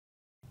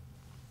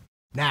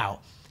Now,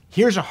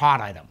 here's a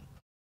hot item.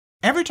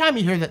 Every time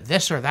you hear that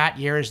this or that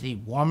year is the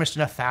warmest in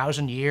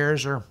 1,000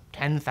 years, or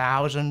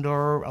 10,000,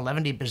 or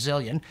 11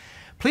 bazillion,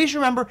 please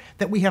remember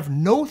that we have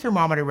no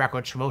thermometer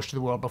records for most of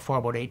the world before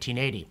about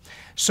 1880.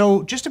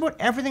 So just about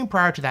everything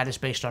prior to that is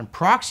based on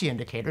proxy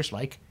indicators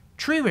like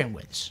tree ring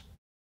widths.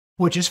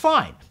 Which is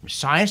fine.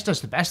 Science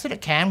does the best that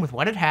it can with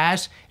what it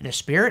has in a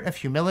spirit of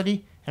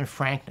humility and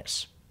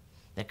frankness.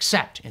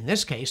 Except, in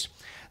this case,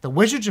 the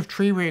wizards of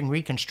tree ring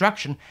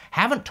reconstruction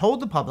haven't told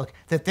the public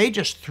that they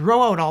just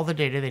throw out all the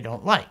data they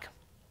don't like.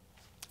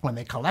 When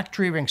they collect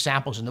tree ring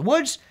samples in the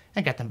woods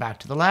and get them back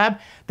to the lab,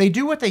 they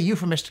do what they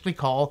euphemistically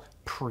call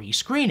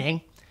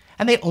pre-screening,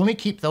 and they only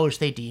keep those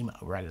they deem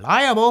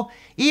reliable,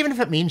 even if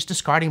it means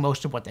discarding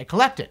most of what they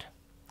collected.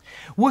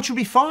 Which would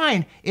be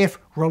fine if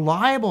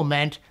reliable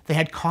meant they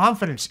had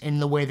confidence in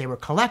the way they were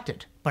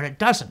collected, but it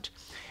doesn't.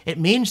 It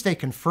means they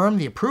confirm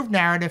the approved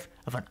narrative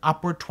of an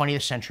upward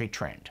 20th century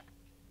trend.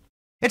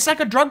 It's like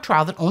a drug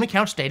trial that only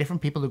counts data from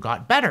people who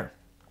got better.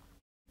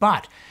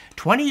 But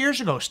 20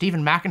 years ago,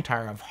 Stephen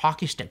McIntyre of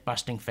hockey stick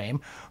busting fame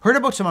heard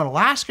about some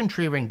Alaskan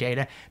tree ring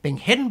data being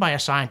hidden by a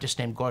scientist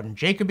named Gordon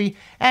Jacoby,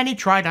 and he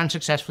tried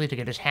unsuccessfully to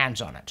get his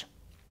hands on it.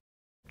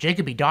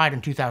 Jacoby died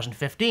in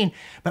 2015,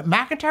 but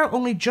McIntyre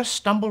only just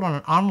stumbled on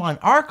an online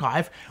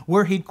archive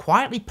where he'd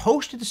quietly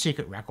posted the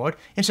secret record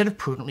instead of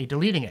prudently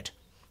deleting it.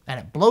 And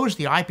it blows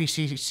the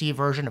IPCC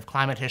version of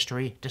climate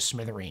history to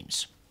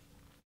smithereens.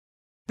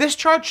 This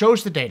chart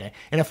shows the data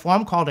in a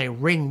form called a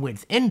ring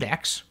width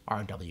index,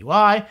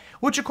 RWI,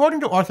 which according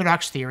to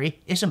orthodox theory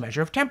is a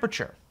measure of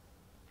temperature.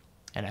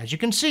 And as you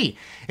can see,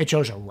 it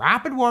shows a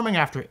rapid warming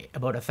after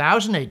about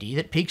 1000 AD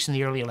that peaks in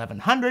the early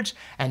 1100s,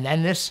 and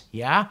then this,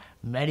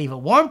 medieval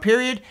warm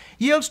period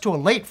yields to a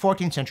late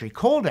 14th century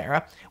cold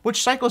era,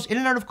 which cycles in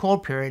and out of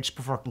cold periods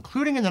before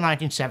concluding in the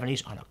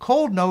 1970s on a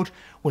cold note,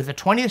 with the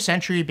 20th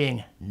century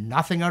being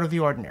nothing out of the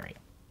ordinary.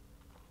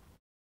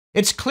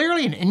 It's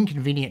clearly an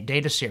inconvenient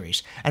data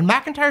series, and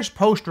McIntyre's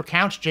post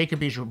recounts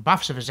Jacoby's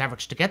rebuffs of his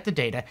efforts to get the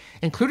data,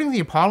 including the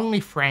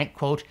appallingly frank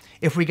quote,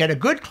 "If we get a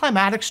good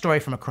climatic story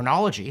from a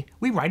chronology,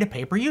 we write a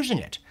paper using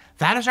it.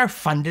 That is our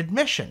funded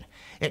mission.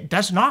 It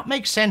does not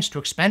make sense to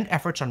expend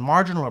efforts on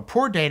marginal or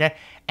poor data,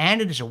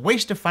 and it is a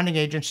waste of funding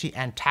agency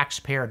and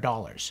taxpayer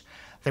dollars.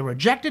 The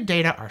rejected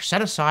data are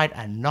set aside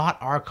and not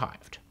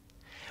archived."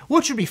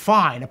 Which would be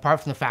fine,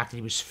 apart from the fact that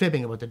he was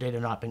fibbing about the data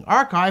not being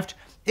archived,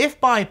 if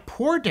by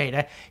poor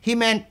data he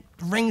meant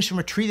rings from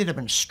a tree that had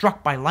been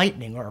struck by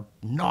lightning or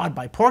gnawed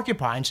by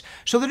porcupines,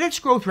 so that its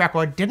growth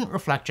record didn't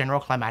reflect general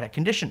climatic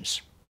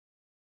conditions.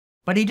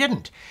 But he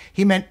didn't.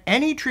 He meant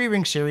any tree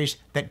ring series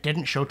that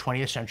didn't show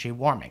 20th century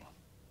warming.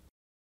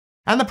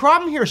 And the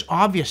problem here is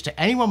obvious to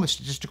anyone with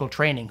statistical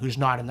training who's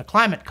not in the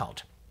climate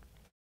cult.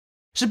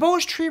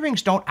 Suppose tree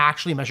rings don't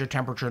actually measure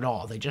temperature at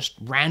all, they just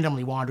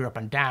randomly wander up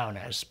and down,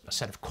 as a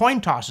set of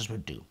coin tosses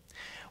would do.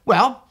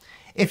 Well,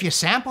 if you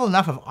sample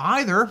enough of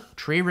either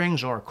tree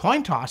rings or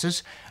coin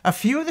tosses, a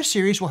few of the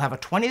series will have a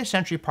 20th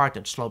century part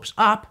that slopes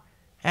up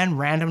and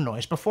random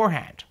noise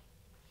beforehand.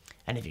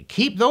 And if you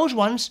keep those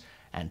ones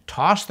and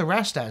toss the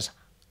rest as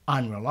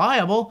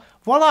unreliable,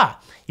 voila,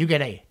 you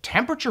get a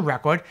temperature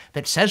record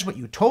that says what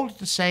you told it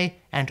to say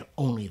and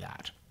only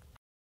that.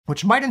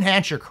 Which might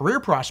enhance your career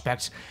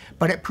prospects,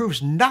 but it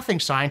proves nothing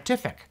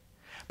scientific.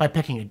 By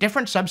picking a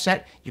different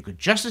subset, you could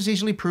just as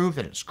easily prove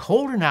that it's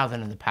colder now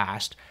than in the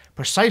past,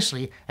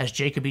 precisely as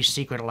Jacoby's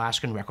secret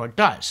Alaskan record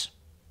does.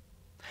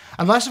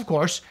 Unless, of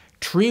course,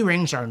 tree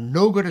rings are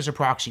no good as a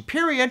proxy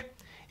period,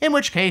 in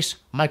which case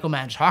Michael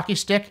Mann's hockey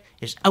stick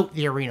is out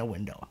the arena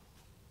window.